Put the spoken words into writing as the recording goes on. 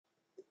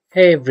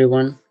Hey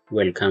everyone,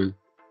 welcome.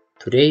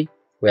 Today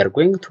we are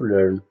going to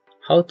learn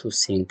how to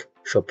sync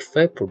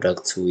Shopify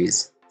products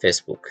with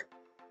Facebook.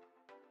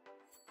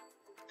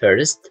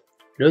 First,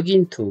 log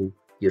into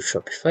your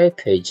Shopify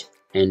page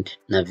and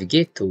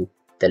navigate to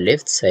the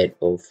left side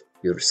of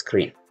your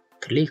screen.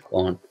 Click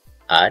on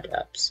Add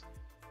Apps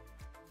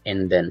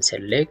and then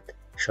select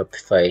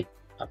Shopify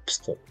App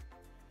Store.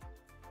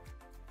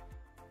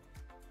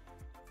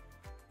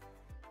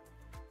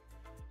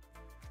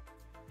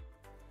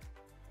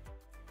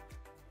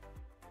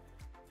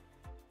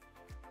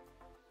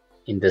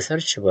 In the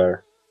search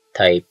bar,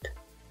 type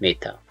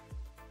Meta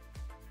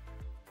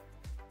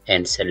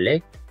and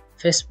select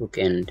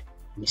Facebook and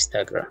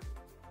Instagram.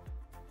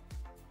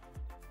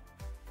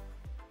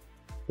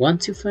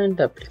 Once you find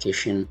the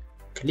application,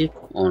 click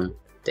on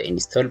the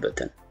Install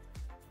button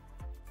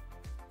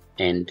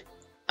and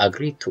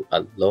agree to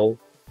allow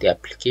the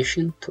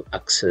application to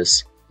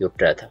access your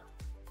data.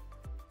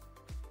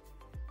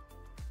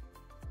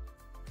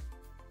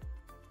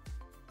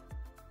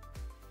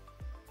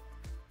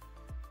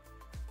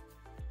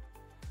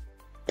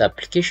 The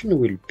application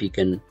will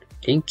begin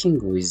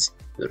linking with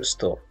your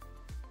store.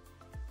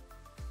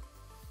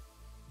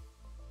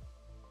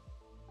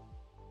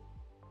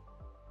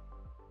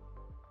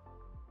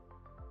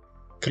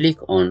 Click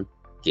on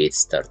Get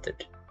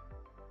Started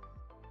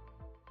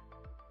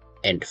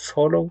and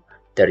follow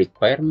the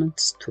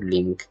requirements to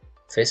link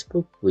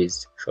Facebook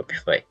with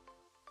Shopify.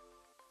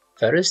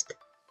 First,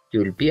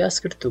 you will be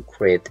asked to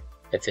create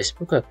a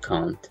Facebook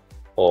account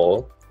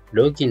or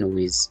log in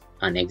with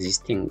an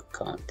existing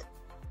account.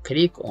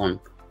 Click on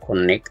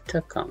Connect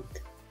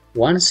Account.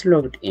 Once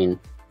logged in,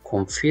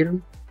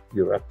 confirm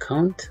your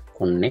account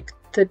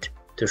connected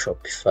to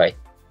Shopify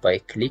by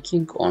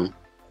clicking on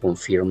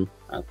Confirm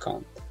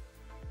Account.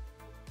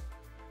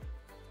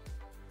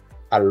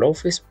 Allow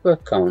Facebook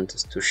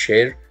accounts to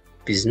share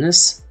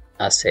business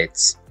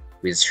assets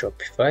with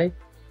Shopify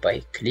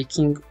by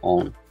clicking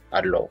on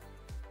Allow.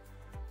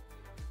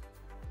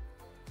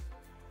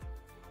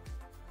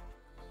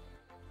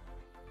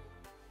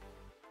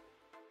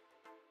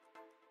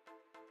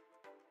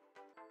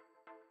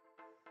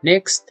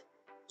 Next,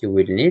 you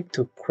will need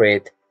to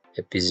create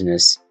a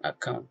business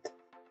account.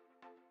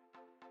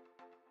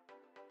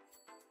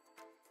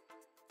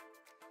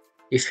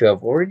 If you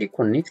have already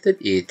connected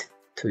it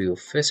to your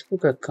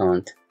Facebook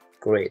account,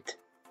 great.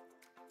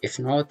 If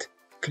not,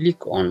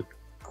 click on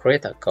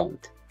Create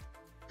Account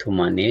to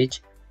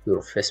manage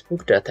your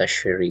Facebook data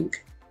sharing.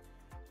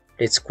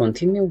 Let's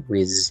continue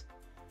with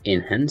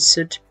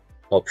Enhanced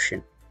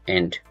option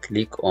and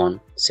click on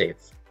Save.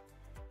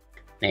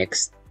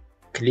 Next,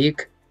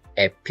 click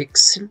a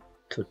pixel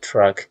to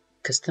track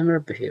customer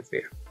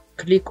behavior.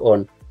 Click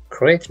on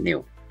Create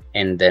New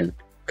and then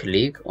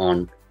click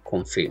on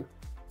Confirm.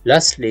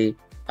 Lastly,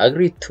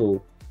 agree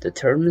to the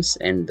terms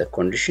and the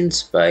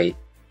conditions by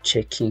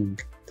checking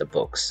the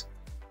box.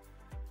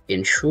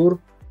 Ensure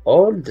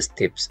all the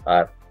steps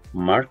are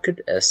marked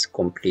as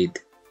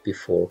complete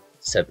before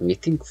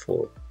submitting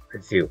for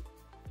review.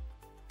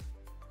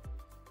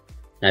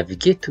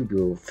 Navigate to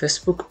your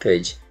Facebook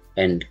page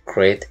and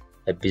create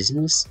a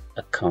business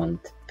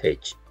account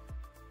page.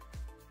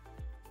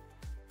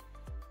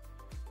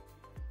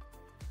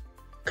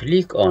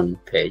 Click on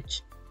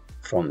Page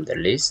from the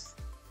list.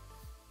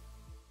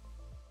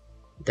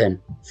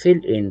 Then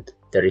fill in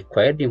the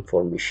required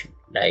information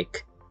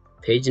like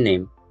page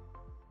name,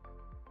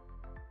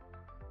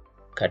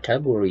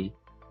 category,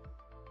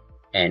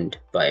 and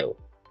bio.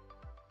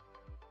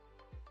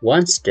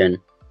 Once done,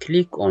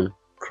 click on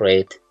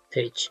Create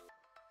Page.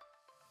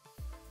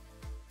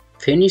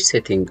 Finish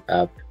setting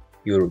up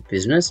your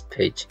business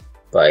page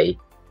by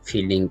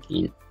filling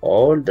in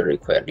all the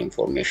required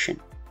information.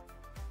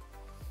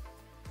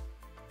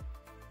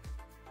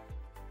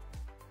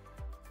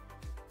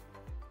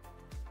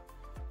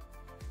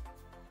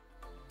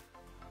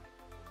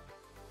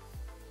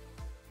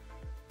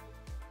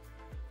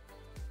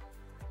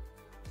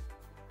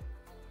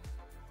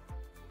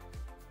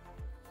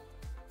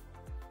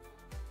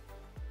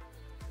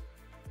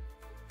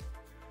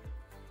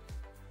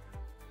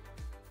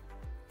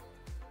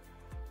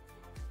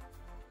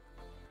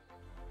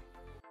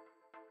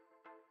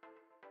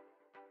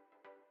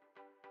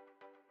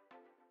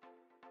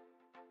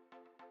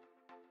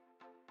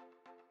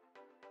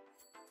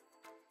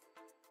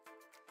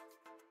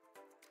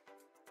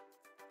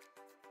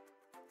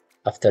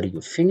 After you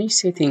finish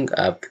setting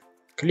up,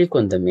 click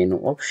on the menu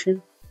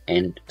option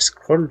and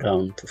scroll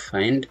down to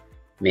find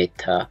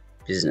Meta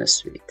Business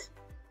Suite.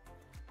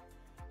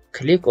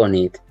 Click on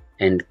it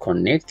and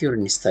connect your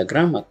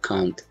Instagram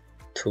account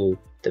to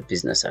the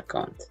business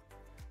account.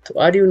 To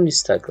add your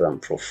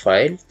Instagram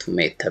profile to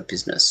Meta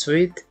Business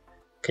Suite,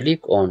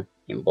 click on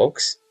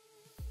Inbox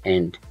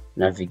and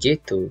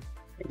navigate to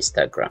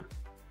Instagram.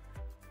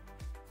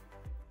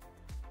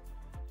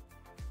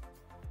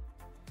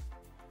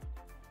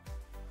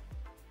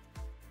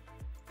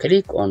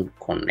 Click on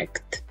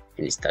Connect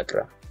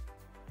Instagram.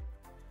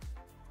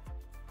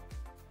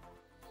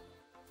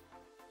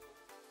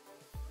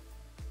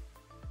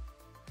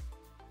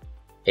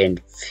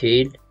 and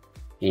fill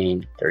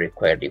in the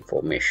required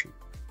information.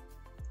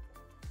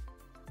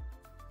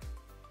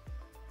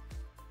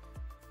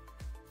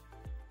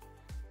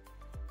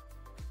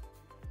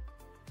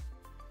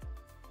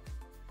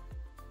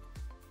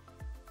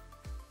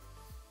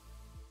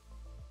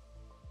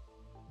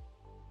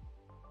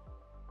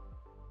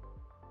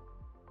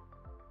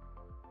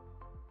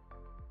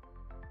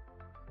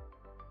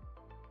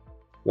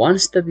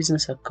 Once the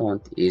business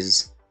account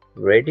is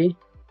ready,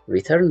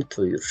 return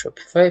to your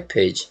Shopify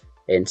page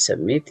and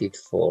submit it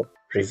for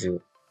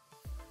review.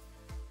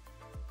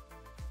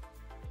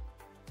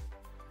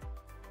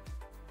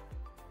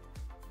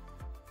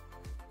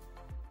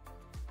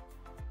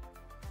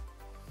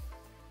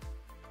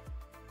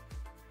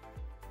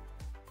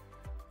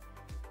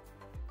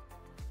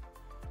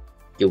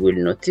 You will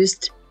notice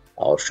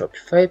our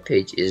Shopify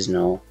page is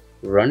now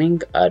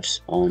running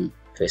ads on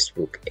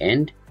Facebook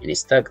and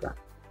Instagram.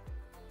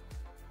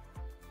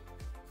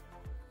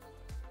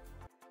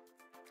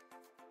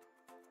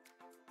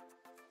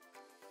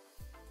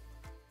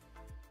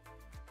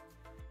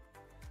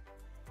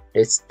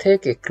 Let's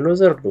take a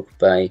closer look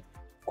by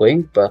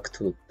going back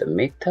to the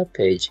Meta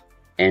page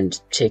and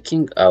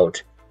checking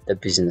out the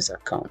business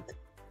account.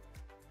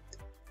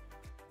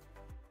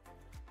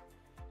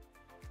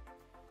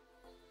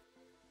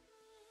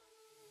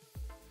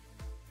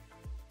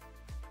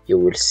 You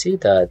will see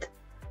that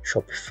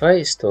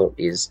Shopify store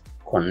is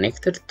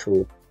connected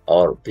to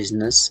our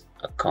business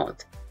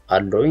account,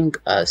 allowing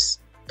us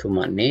to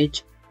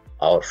manage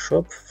our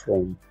shop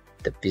from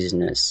the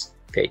business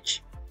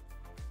page.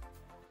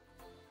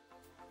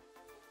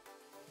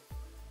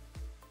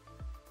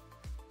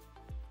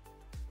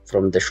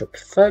 From the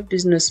Shopify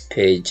business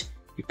page,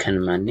 you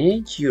can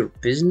manage your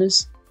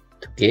business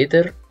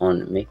together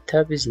on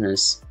Meta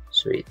Business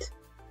Suite.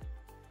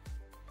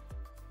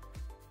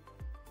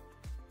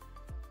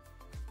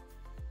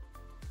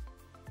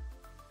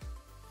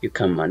 You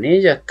can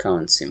manage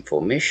accounts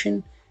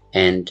information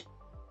and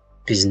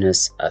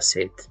business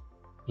assets,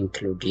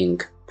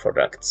 including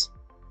products.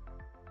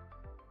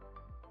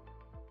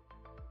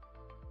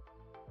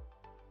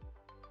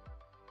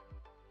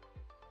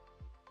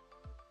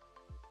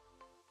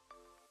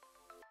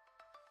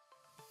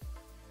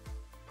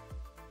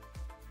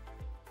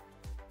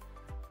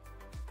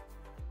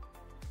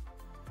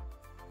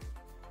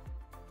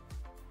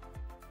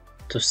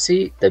 To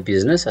see the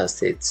business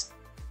assets,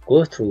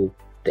 go to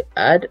the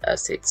Add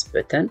Assets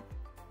button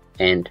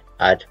and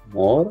add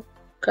more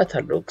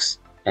catalogs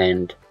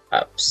and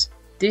apps.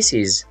 This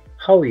is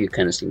how you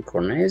can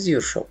synchronize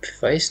your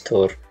Shopify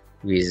store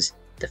with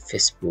the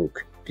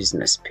Facebook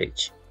business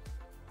page.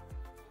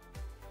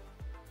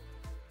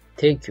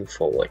 Thank you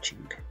for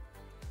watching.